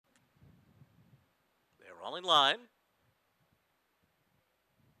They're all in line.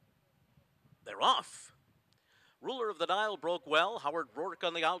 They're off. Ruler of the Nile broke well. Howard Rourke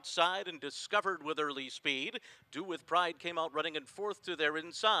on the outside and Discovered with early speed. Do With Pride came out running in fourth to their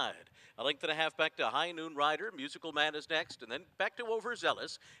inside. A length and a half back to High Noon Rider. Musical Man is next, and then back to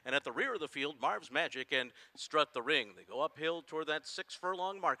Overzealous. And at the rear of the field, Marv's Magic and Strut the Ring. They go uphill toward that 6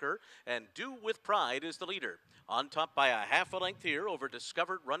 furlong marker, and Do With Pride is the leader. On top by a half a length here over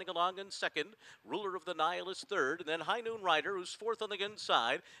Discovered running along in second. Ruler of the Nile is third, and then High Noon Rider, who's fourth on the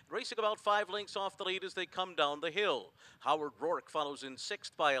inside, racing about 5 lengths off the lead as they come down the hill. Howard Rourke follows in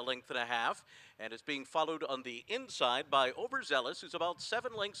sixth by a length and a half and is being followed on the inside by Overzealous, who's about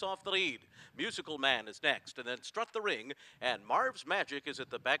 7 lengths off the lead. Musical Man is next, and then Strut the Ring, and Marv's Magic is at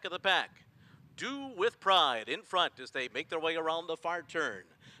the back of the pack. Do With Pride in front as they make their way around the far turn.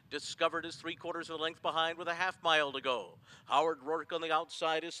 Discovered is 3/4 of a length behind with a half mile to go. Howard Rourke on the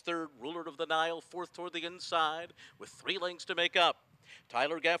outside is third. Ruler of the Nile fourth toward the inside with 3 lengths to make up.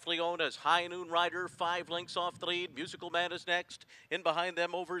 Tyler Gaffleone as High Noon Rider, 5 lengths off the lead. Musical Man is next. In behind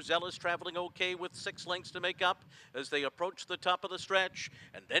them, Overzealous traveling okay with 6 lengths to make up as they approach the top of the stretch.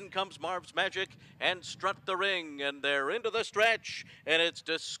 And then comes Marv's Magic and Strut the Ring, and they're into the stretch. And it's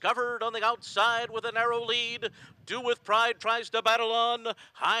Discovered on the outside with a narrow lead. Do With Pride tries to battle on.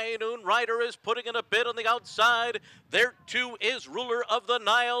 High Noon Rider is putting in a bid on the outside. There too is Ruler of the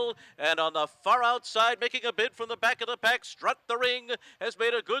Nile. And on the far outside, making a bid from the back of the pack, Strut the Ring has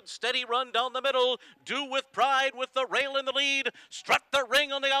made a good steady run down the middle. Do With Pride with the rail in the lead. Strut the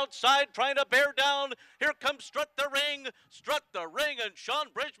Ring on the outside trying to bear down. Here comes Strut the Ring. Strut the Ring and Sean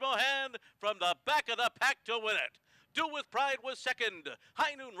Bridgemohan from the back of the pack to win it. Do With Pride was second.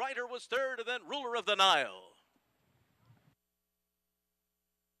 High Noon Rider was third, and then Ruler of the Nile.